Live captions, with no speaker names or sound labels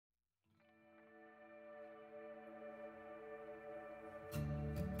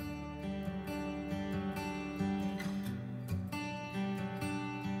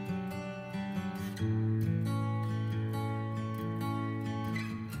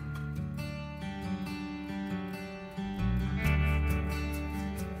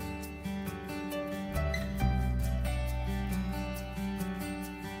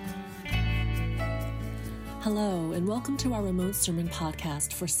Hello, and welcome to our remote sermon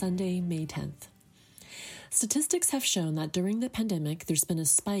podcast for Sunday, May 10th. Statistics have shown that during the pandemic, there's been a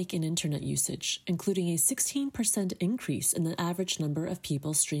spike in internet usage, including a 16% increase in the average number of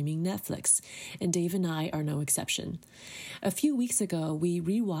people streaming Netflix, and Dave and I are no exception. A few weeks ago, we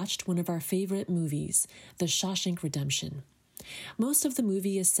rewatched one of our favorite movies, The Shawshank Redemption. Most of the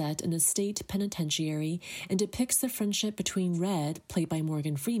movie is set in a state penitentiary and depicts the friendship between Red, played by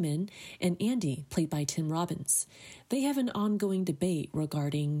Morgan Freeman, and Andy, played by Tim Robbins. They have an ongoing debate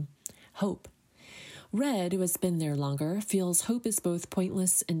regarding hope. Red, who has been there longer, feels hope is both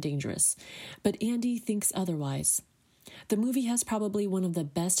pointless and dangerous, but Andy thinks otherwise. The movie has probably one of the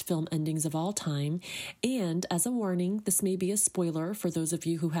best film endings of all time, and as a warning, this may be a spoiler for those of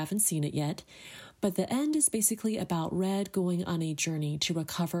you who haven't seen it yet, but the end is basically about Red going on a journey to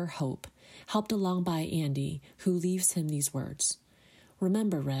recover hope, helped along by Andy, who leaves him these words.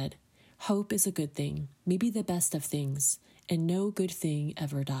 Remember, Red, hope is a good thing, maybe the best of things, and no good thing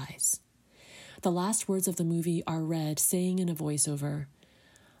ever dies. The last words of the movie are Red saying in a voiceover,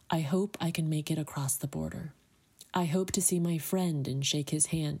 I hope I can make it across the border. I hope to see my friend and shake his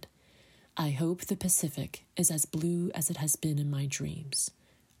hand. I hope the Pacific is as blue as it has been in my dreams.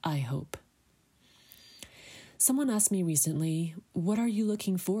 I hope. Someone asked me recently, what are you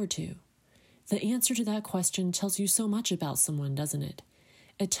looking forward to? The answer to that question tells you so much about someone, doesn't it?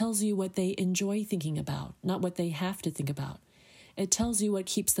 It tells you what they enjoy thinking about, not what they have to think about. It tells you what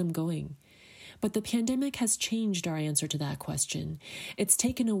keeps them going. But the pandemic has changed our answer to that question. It's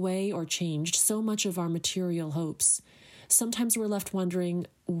taken away or changed so much of our material hopes. Sometimes we're left wondering,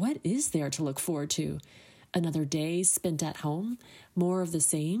 what is there to look forward to? Another day spent at home? More of the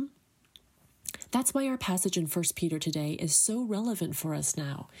same? That's why our passage in 1 Peter today is so relevant for us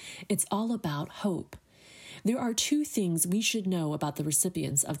now. It's all about hope. There are two things we should know about the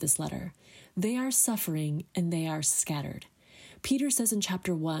recipients of this letter. They are suffering and they are scattered. Peter says in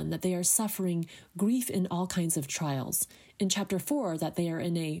chapter 1 that they are suffering grief in all kinds of trials. In chapter 4 that they are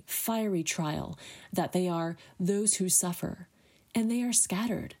in a fiery trial, that they are those who suffer. And they are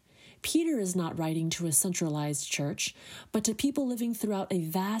scattered. Peter is not writing to a centralized church, but to people living throughout a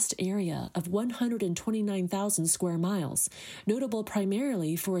vast area of 129,000 square miles, notable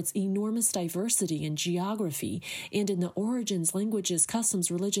primarily for its enormous diversity in geography and in the origins, languages,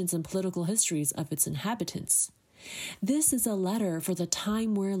 customs, religions, and political histories of its inhabitants. This is a letter for the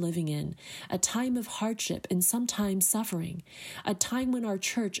time we're living in, a time of hardship and sometimes suffering, a time when our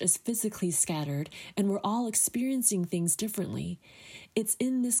church is physically scattered and we're all experiencing things differently. It's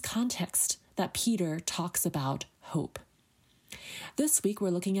in this context that Peter talks about hope. This week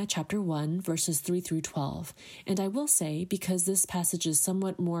we're looking at chapter 1, verses 3 through 12, and I will say, because this passage is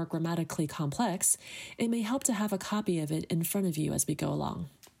somewhat more grammatically complex, it may help to have a copy of it in front of you as we go along.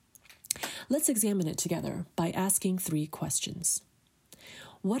 Let's examine it together by asking 3 questions.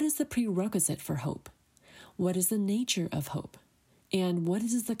 What is the prerequisite for hope? What is the nature of hope? And what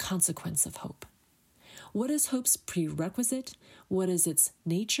is the consequence of hope? What is hope's prerequisite? What is its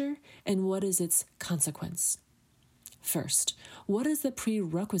nature? And what is its consequence? First, what is the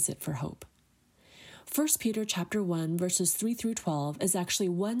prerequisite for hope? 1 Peter chapter 1, verses 3 through 12 is actually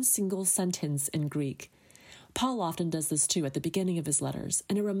one single sentence in Greek. Paul often does this too at the beginning of his letters,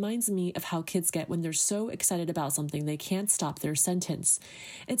 and it reminds me of how kids get when they're so excited about something they can't stop their sentence.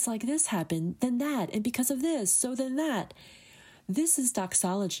 It's like this happened, then that, and because of this, so then that. This is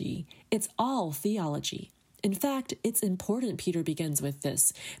doxology. It's all theology. In fact, it's important Peter begins with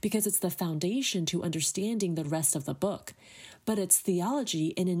this, because it's the foundation to understanding the rest of the book. But it's theology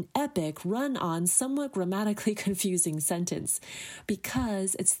in an epic, run-on, somewhat grammatically confusing sentence,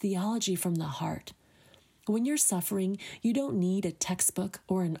 because it's theology from the heart. When you're suffering, you don't need a textbook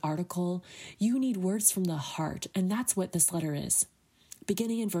or an article. You need words from the heart, and that's what this letter is.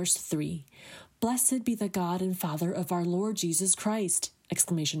 Beginning in verse 3, Blessed be the God and Father of our Lord Jesus Christ! !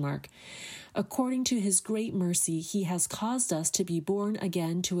 According to his great mercy, he has caused us to be born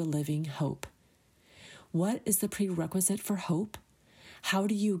again to a living hope. What is the prerequisite for hope? How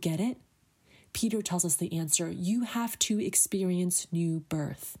do you get it? Peter tells us the answer. You have to experience new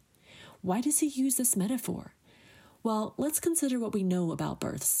birth. Why does he use this metaphor? Well, let's consider what we know about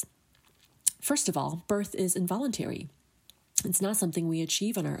births. First of all, birth is involuntary. It's not something we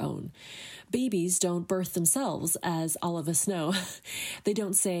achieve on our own. Babies don't birth themselves, as all of us know. They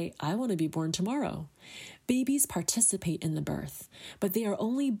don't say, I want to be born tomorrow. Babies participate in the birth, but they are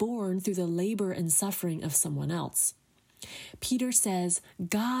only born through the labor and suffering of someone else. Peter says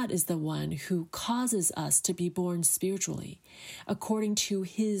God is the one who causes us to be born spiritually, according to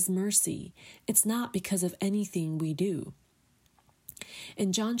his mercy. It's not because of anything we do.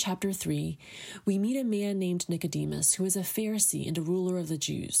 In John chapter 3, we meet a man named Nicodemus who is a Pharisee and a ruler of the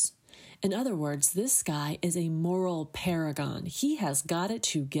Jews. In other words, this guy is a moral paragon. He has got it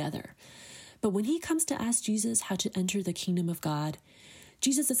together. But when he comes to ask Jesus how to enter the kingdom of God,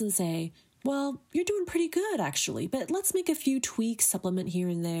 Jesus doesn't say, well, you're doing pretty good, actually, but let's make a few tweaks, supplement here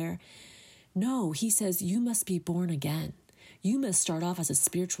and there. No, he says, you must be born again. You must start off as a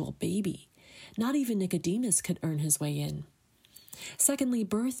spiritual baby. Not even Nicodemus could earn his way in. Secondly,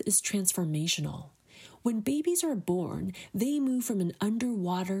 birth is transformational. When babies are born, they move from an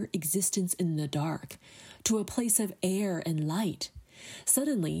underwater existence in the dark to a place of air and light.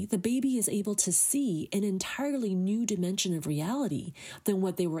 Suddenly, the baby is able to see an entirely new dimension of reality than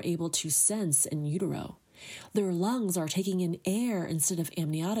what they were able to sense in utero. Their lungs are taking in air instead of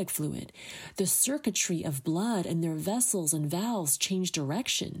amniotic fluid. The circuitry of blood and their vessels and valves change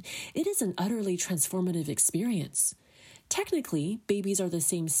direction. It is an utterly transformative experience. Technically, babies are the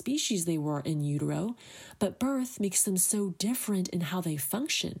same species they were in utero, but birth makes them so different in how they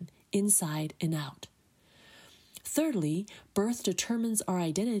function, inside and out. Thirdly, birth determines our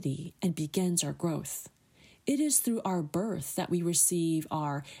identity and begins our growth. It is through our birth that we receive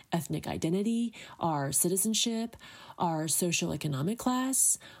our ethnic identity, our citizenship, our socioeconomic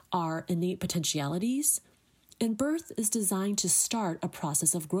class, our innate potentialities. And birth is designed to start a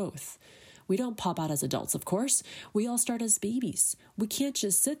process of growth. We don't pop out as adults, of course. We all start as babies. We can't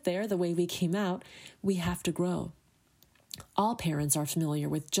just sit there the way we came out. We have to grow. All parents are familiar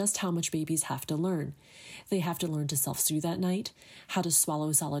with just how much babies have to learn. They have to learn to self-soothe at night, how to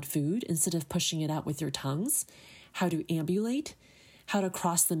swallow solid food instead of pushing it out with their tongues, how to ambulate, how to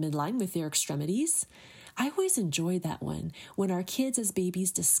cross the midline with their extremities. I always enjoyed that one when our kids as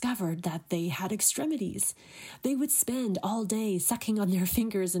babies discovered that they had extremities. They would spend all day sucking on their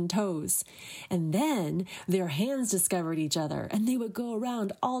fingers and toes. And then their hands discovered each other, and they would go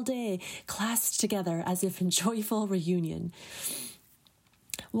around all day clasped together as if in joyful reunion.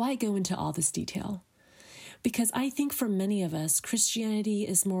 Why go into all this detail? Because I think for many of us, Christianity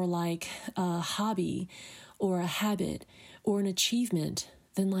is more like a hobby or a habit or an achievement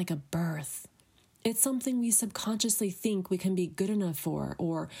than like a birth. It's something we subconsciously think we can be good enough for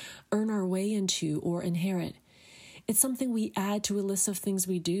or earn our way into or inherit. It's something we add to a list of things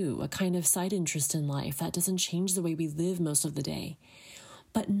we do, a kind of side interest in life that doesn't change the way we live most of the day.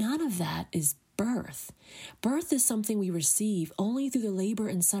 But none of that is birth. Birth is something we receive only through the labor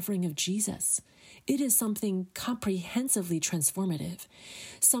and suffering of Jesus. It is something comprehensively transformative,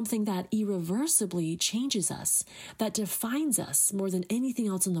 something that irreversibly changes us, that defines us more than anything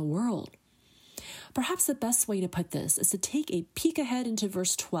else in the world. Perhaps the best way to put this is to take a peek ahead into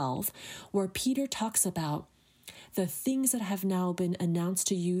verse 12, where Peter talks about the things that have now been announced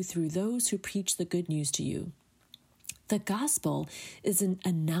to you through those who preach the good news to you. The gospel is an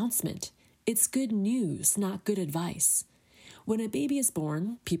announcement. It's good news, not good advice. When a baby is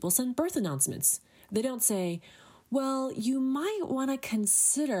born, people send birth announcements. They don't say, well, you might want to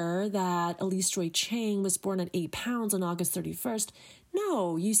consider that Esther Chang was born at 8 pounds on August 31st.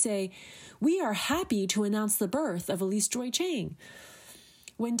 No, you say, we are happy to announce the birth of Esther Chang.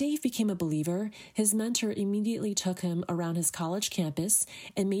 When Dave became a believer, his mentor immediately took him around his college campus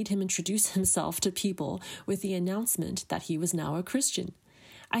and made him introduce himself to people with the announcement that he was now a Christian.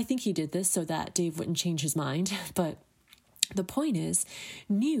 I think he did this so that Dave wouldn't change his mind, but the point is,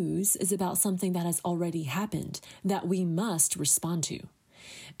 news is about something that has already happened that we must respond to.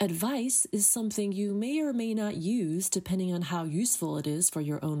 Advice is something you may or may not use depending on how useful it is for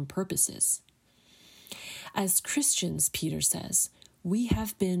your own purposes. As Christians, Peter says, we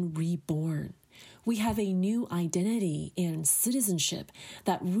have been reborn. We have a new identity and citizenship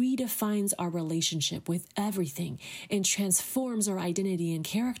that redefines our relationship with everything and transforms our identity and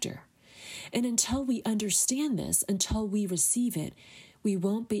character. And until we understand this, until we receive it, we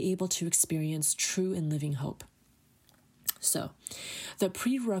won't be able to experience true and living hope. So, the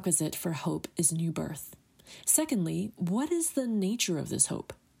prerequisite for hope is new birth. Secondly, what is the nature of this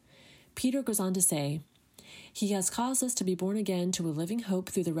hope? Peter goes on to say, He has caused us to be born again to a living hope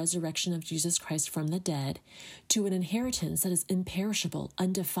through the resurrection of Jesus Christ from the dead, to an inheritance that is imperishable,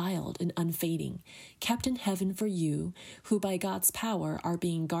 undefiled, and unfading, kept in heaven for you, who by God's power are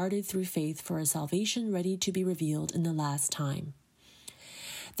being guarded through faith for a salvation ready to be revealed in the last time.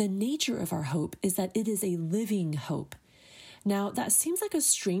 The nature of our hope is that it is a living hope. Now, that seems like a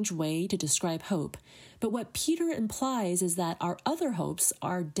strange way to describe hope, but what Peter implies is that our other hopes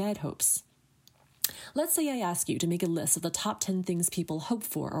are dead hopes. Let's say I ask you to make a list of the top 10 things people hope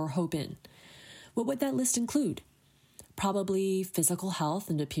for or hope in. What would that list include? Probably physical health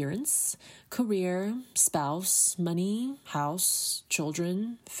and appearance, career, spouse, money, house,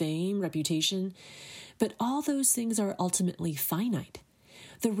 children, fame, reputation. But all those things are ultimately finite.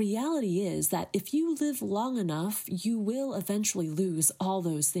 The reality is that if you live long enough, you will eventually lose all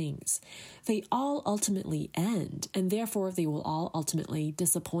those things. They all ultimately end, and therefore they will all ultimately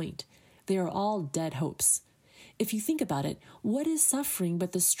disappoint. They are all dead hopes. If you think about it, what is suffering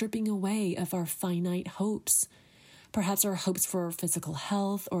but the stripping away of our finite hopes? Perhaps our hopes for physical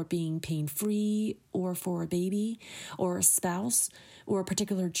health or being pain-free or for a baby or a spouse or a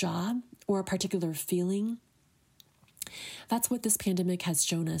particular job or a particular feeling. That's what this pandemic has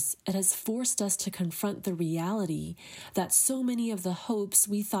shown us. It has forced us to confront the reality that so many of the hopes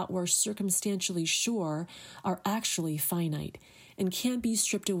we thought were circumstantially sure are actually finite and can't be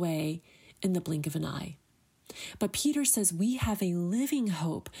stripped away in the blink of an eye. But Peter says we have a living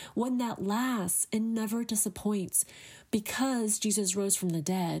hope, one that lasts and never disappoints. Because Jesus rose from the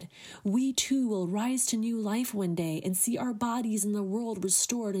dead, we too will rise to new life one day and see our bodies in the world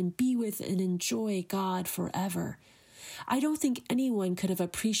restored and be with and enjoy God forever. I don't think anyone could have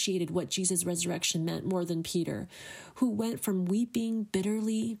appreciated what Jesus' resurrection meant more than Peter, who went from weeping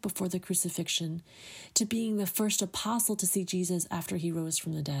bitterly before the crucifixion to being the first apostle to see Jesus after he rose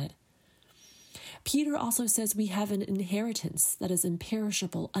from the dead. Peter also says we have an inheritance that is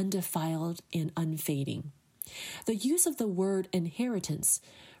imperishable, undefiled, and unfading. The use of the word inheritance,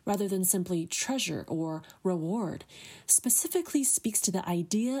 rather than simply treasure or reward, specifically speaks to the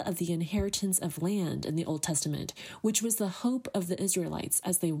idea of the inheritance of land in the Old Testament, which was the hope of the Israelites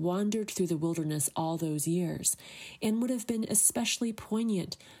as they wandered through the wilderness all those years, and would have been especially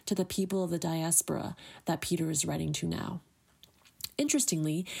poignant to the people of the diaspora that Peter is writing to now.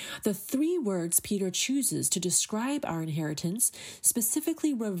 Interestingly, the three words Peter chooses to describe our inheritance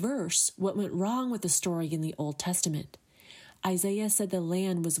specifically reverse what went wrong with the story in the Old Testament. Isaiah said the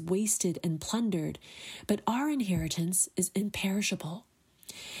land was wasted and plundered, but our inheritance is imperishable.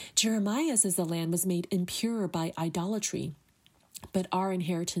 Jeremiah says the land was made impure by idolatry, but our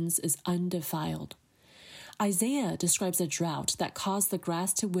inheritance is undefiled. Isaiah describes a drought that caused the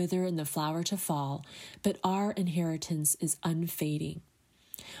grass to wither and the flower to fall, but our inheritance is unfading.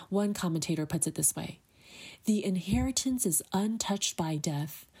 One commentator puts it this way: the inheritance is untouched by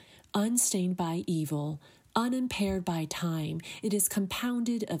death, unstained by evil, unimpaired by time. It is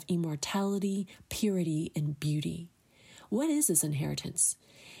compounded of immortality, purity, and beauty. What is this inheritance?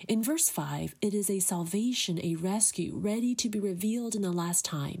 In verse 5, it is a salvation, a rescue, ready to be revealed in the last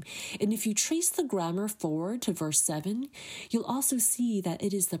time. And if you trace the grammar forward to verse 7, you'll also see that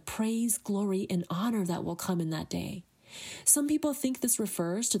it is the praise, glory, and honor that will come in that day. Some people think this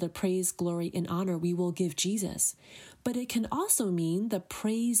refers to the praise, glory, and honor we will give Jesus, but it can also mean the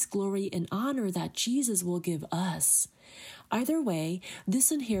praise, glory, and honor that Jesus will give us. Either way,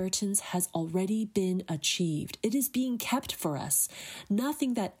 this inheritance has already been achieved. It is being kept for us.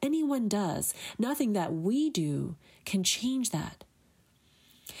 Nothing that anyone does, nothing that we do can change that.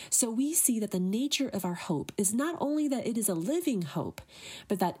 So we see that the nature of our hope is not only that it is a living hope,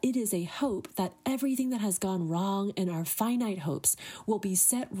 but that it is a hope that everything that has gone wrong in our finite hopes will be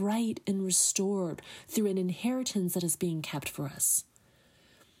set right and restored through an inheritance that is being kept for us.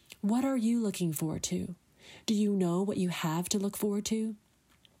 What are you looking forward to? Do you know what you have to look forward to?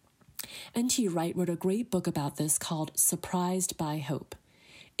 N.T. Wright wrote a great book about this called Surprised by Hope.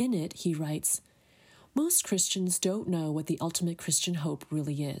 In it, he writes, most Christians don't know what the ultimate Christian hope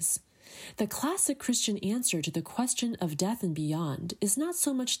really is. The classic Christian answer to the question of death and beyond is not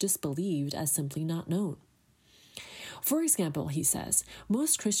so much disbelieved as simply not known. For example, he says,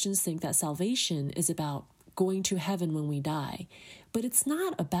 most Christians think that salvation is about going to heaven when we die, but it's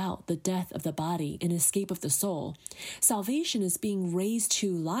not about the death of the body and escape of the soul. Salvation is being raised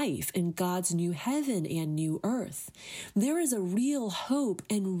to life in God's new heaven and new earth. There is a real hope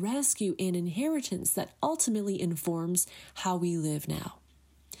and rescue and inheritance that ultimately informs how we live now.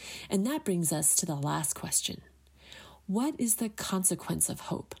 And that brings us to the last question. What is the consequence of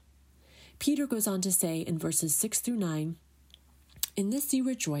hope? Peter goes on to say in verses 6 through 9, in this you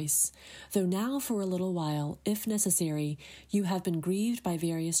rejoice, though now for a little while, if necessary, you have been grieved by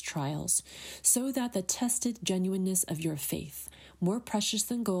various trials, so that the tested genuineness of your faith, more precious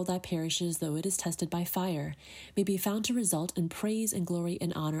than gold that perishes though it is tested by fire, may be found to result in praise and glory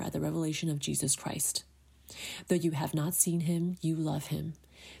and honor at the revelation of Jesus Christ. Though you have not seen him, you love him.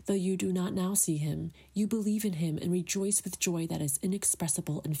 Though you do not now see him, you believe in him and rejoice with joy that is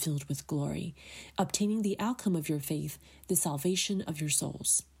inexpressible and filled with glory, obtaining the outcome of your faith, the salvation of your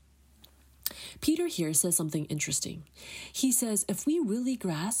souls. Peter here says something interesting. He says, if we really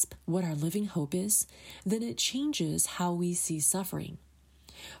grasp what our living hope is, then it changes how we see suffering.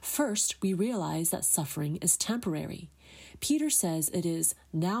 First, we realize that suffering is temporary. Peter says it is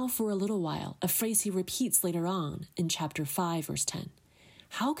now for a little while, a phrase he repeats later on in chapter 5, verse 10.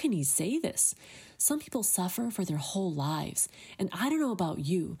 How can he say this? Some people suffer for their whole lives, and I don't know about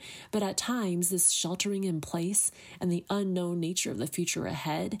you, but at times this sheltering in place and the unknown nature of the future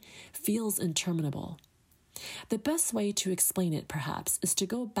ahead feels interminable. The best way to explain it, perhaps, is to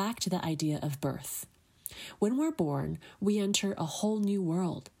go back to the idea of birth. When we're born, we enter a whole new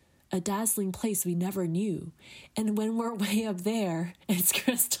world, a dazzling place we never knew, and when we're way up there, it's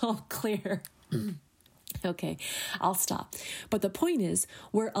crystal clear. Okay, I'll stop. But the point is,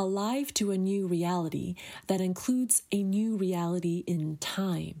 we're alive to a new reality that includes a new reality in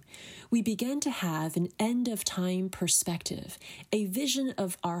time. We begin to have an end-of-time perspective, a vision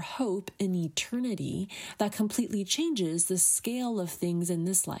of our hope in eternity that completely changes the scale of things in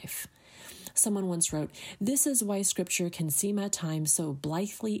this life. Someone once wrote, "This is why Scripture can seem at times so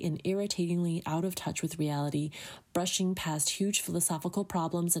blithely and irritatingly out of touch with reality, brushing past huge philosophical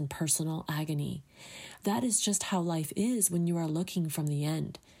problems and personal agony. That is just how life is when you are looking from the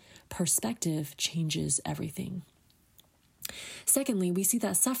end. Perspective changes everything." Secondly, we see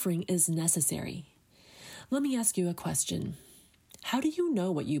that suffering is necessary. Let me ask you a question. How do you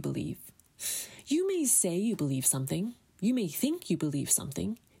know what you believe? You may say you believe something. You may think you believe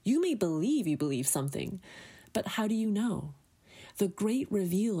something. You may believe you believe something, but how do you know? The great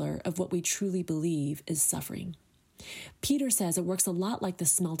revealer of what we truly believe is suffering. Peter says it works a lot like the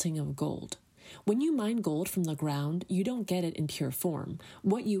smelting of gold. When you mine gold from the ground, you don't get it in pure form.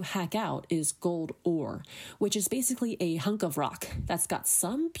 What you hack out is gold ore, which is basically a hunk of rock that's got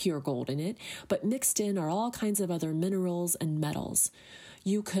some pure gold in it, but mixed in are all kinds of other minerals and metals.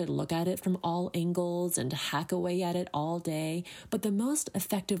 You could look at it from all angles and hack away at it all day, but the most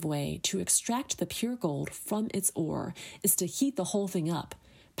effective way to extract the pure gold from its ore is to heat the whole thing up,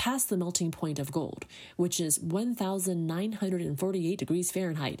 past the melting point of gold, which is 1,948 degrees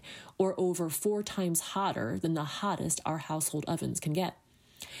Fahrenheit, or over 4 times hotter than the hottest our household ovens can get.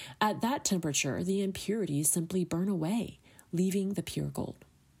 At that temperature, the impurities simply burn away, leaving the pure gold.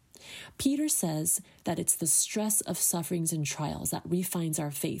 Peter says that it's the stress of sufferings and trials that refines our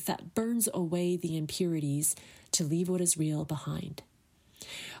faith, that burns away the impurities to leave what is real behind.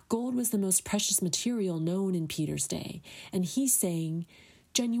 Gold was the most precious material known in Peter's day, and he's saying,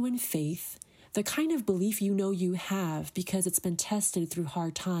 genuine faith, the kind of belief you know you have because it's been tested through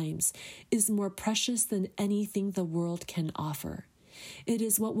hard times, is more precious than anything the world can offer. It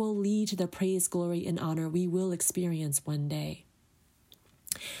is what will lead to the praise, glory, and honor we will experience one day.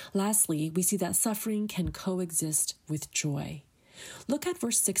 Lastly, we see that suffering can coexist with joy. Look at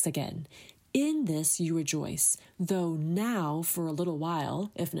verse 6 again. In this you rejoice, though now for a little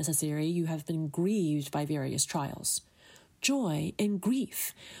while, if necessary, you have been grieved by various trials. Joy and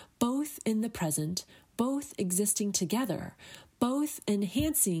grief, both in the present, both existing together, both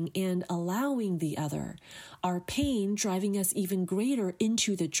enhancing and allowing the other. Our pain driving us even greater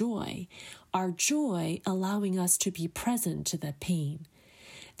into the joy. Our joy allowing us to be present to the pain.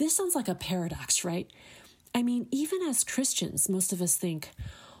 This sounds like a paradox, right? I mean, even as Christians, most of us think,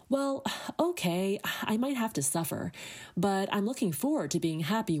 well, okay, I might have to suffer, but I'm looking forward to being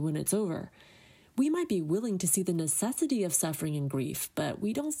happy when it's over. We might be willing to see the necessity of suffering and grief, but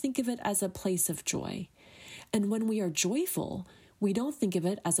we don't think of it as a place of joy. And when we are joyful, we don't think of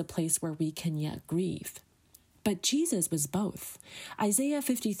it as a place where we can yet grieve. But Jesus was both. Isaiah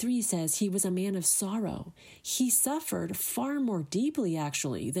 53 says he was a man of sorrow. He suffered far more deeply,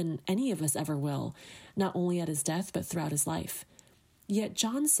 actually, than any of us ever will, not only at his death, but throughout his life. Yet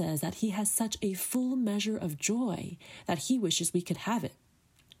John says that he has such a full measure of joy that he wishes we could have it.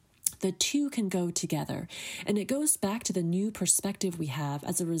 The two can go together, and it goes back to the new perspective we have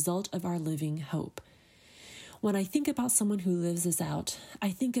as a result of our living hope. When I think about someone who lives this out, I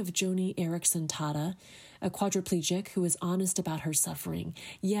think of Joni Eareckson Tada, a quadriplegic who is honest about her suffering,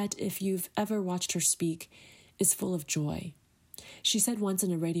 yet, if you've ever watched her speak, is full of joy. She said once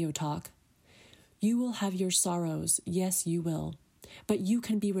in a radio talk, "You will have your sorrows, yes, you will, but you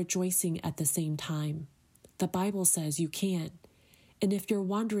can be rejoicing at the same time. The Bible says you can. And if you're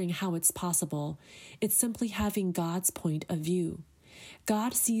wondering how it's possible, it's simply having God's point of view.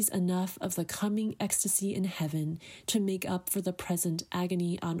 God sees enough of the coming ecstasy in heaven to make up for the present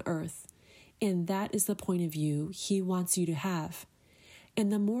agony on earth. And that is the point of view he wants you to have.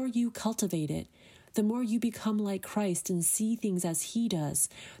 And the more you cultivate it, the more you become like Christ and see things as he does,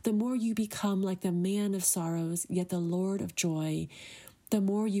 the more you become like the man of sorrows, yet the Lord of joy, the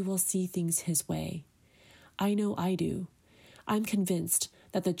more you will see things His way. I know I do. I'm convinced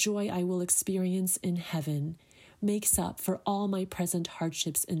that the joy I will experience in heaven makes up for all my present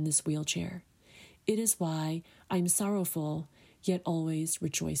hardships in this wheelchair. It is why I'm sorrowful, yet always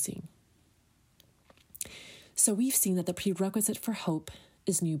rejoicing. So we've seen that the prerequisite for hope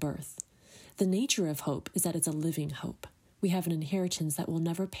is new birth. The nature of hope is that it's a living hope. We have an inheritance that will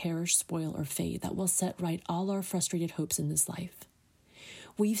never perish, spoil, or fade, that will set right all our frustrated hopes in this life.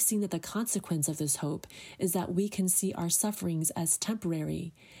 We've seen that the consequence of this hope is that we can see our sufferings as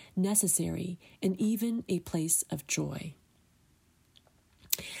temporary, necessary, and even a place of joy.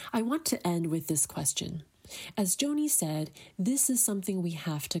 I want to end with this question. As Joni said, this is something we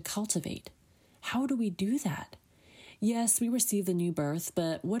have to cultivate. How do we do that? Yes, we receive the new birth,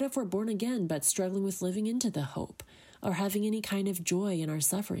 but what if we're born again but struggling with living into the hope or having any kind of joy in our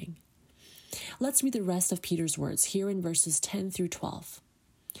suffering? Let's read the rest of Peter's words here in verses 10 through 12.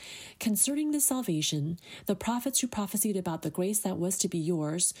 Concerning this salvation, the prophets who prophesied about the grace that was to be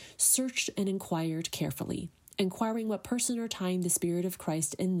yours searched and inquired carefully, inquiring what person or time the Spirit of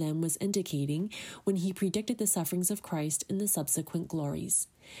Christ in them was indicating when He predicted the sufferings of Christ and the subsequent glories.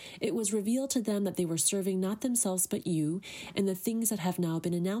 It was revealed to them that they were serving not themselves but you, and the things that have now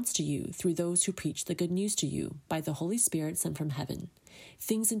been announced to you through those who preach the good news to you by the Holy Spirit sent from heaven,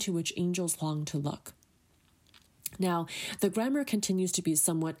 things into which angels long to look. Now, the grammar continues to be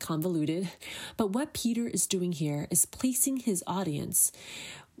somewhat convoluted, but what Peter is doing here is placing his audience,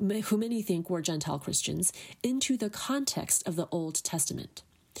 who many think were Gentile Christians, into the context of the Old Testament.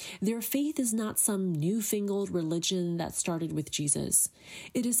 Their faith is not some newfangled religion that started with Jesus.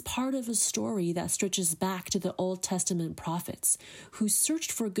 It is part of a story that stretches back to the Old Testament prophets, who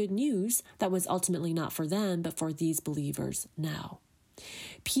searched for good news that was ultimately not for them, but for these believers now.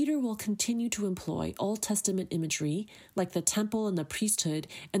 Peter will continue to employ Old Testament imagery, like the temple and the priesthood,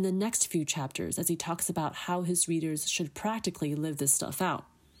 in the next few chapters as he talks about how his readers should practically live this stuff out.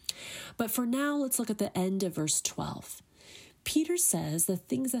 But for now, let's look at the end of verse 12. Peter says the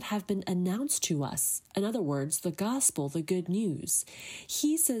things that have been announced to us, in other words, the gospel, the good news.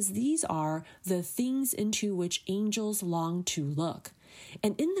 He says these are the things into which angels long to look.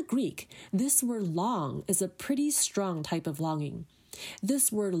 And in the Greek, this word long is a pretty strong type of longing.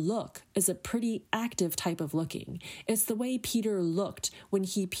 This word look is a pretty active type of looking. It's the way Peter looked when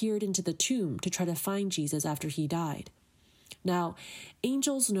he peered into the tomb to try to find Jesus after he died. Now,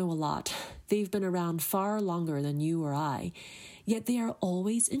 angels know a lot. They've been around far longer than you or I, yet they are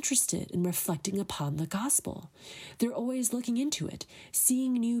always interested in reflecting upon the gospel. They're always looking into it,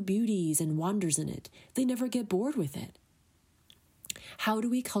 seeing new beauties and wonders in it. They never get bored with it. How do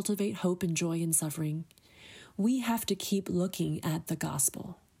we cultivate hope and joy in suffering? We have to keep looking at the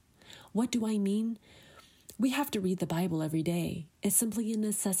gospel. What do I mean? We have to read the Bible every day. It's simply a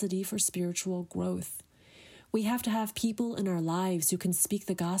necessity for spiritual growth. We have to have people in our lives who can speak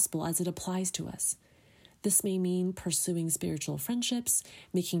the gospel as it applies to us. This may mean pursuing spiritual friendships,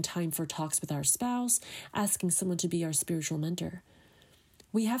 making time for talks with our spouse, asking someone to be our spiritual mentor.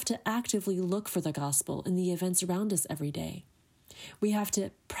 We have to actively look for the gospel in the events around us every day. We have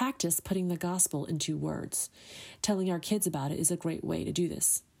to practice putting the gospel into words. Telling our kids about it is a great way to do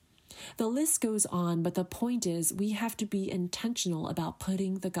this. The list goes on, but the point is we have to be intentional about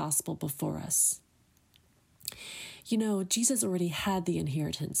putting the gospel before us. You know, Jesus already had the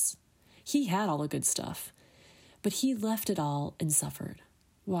inheritance. He had all the good stuff, but he left it all and suffered.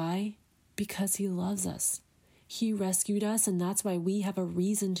 Why? Because he loves us. He rescued us, and that's why we have a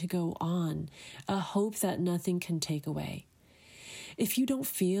reason to go on, a hope that nothing can take away. If you don't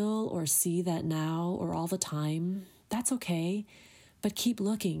feel or see that now or all the time, that's okay, but keep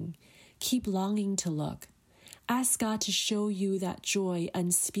looking, keep longing to look. Ask God to show you that joy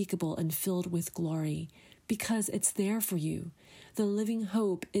unspeakable and filled with glory, because it's there for you. The living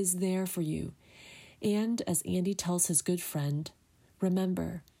hope is there for you. And as Andy tells his good friend,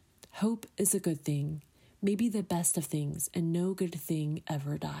 remember, hope is a good thing, maybe the best of things, and no good thing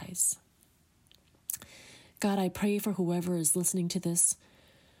ever dies. God, I pray for whoever is listening to this,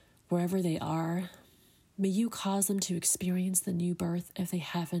 wherever they are, may you cause them to experience the new birth if they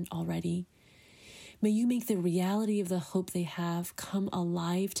haven't already. May you make the reality of the hope they have come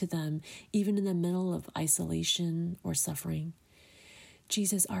alive to them, even in the middle of isolation or suffering.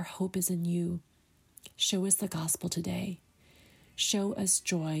 Jesus, our hope is in you. Show us the gospel today. Show us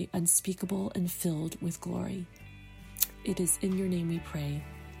joy unspeakable and filled with glory. It is in your name we pray.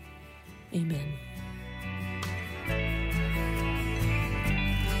 Amen.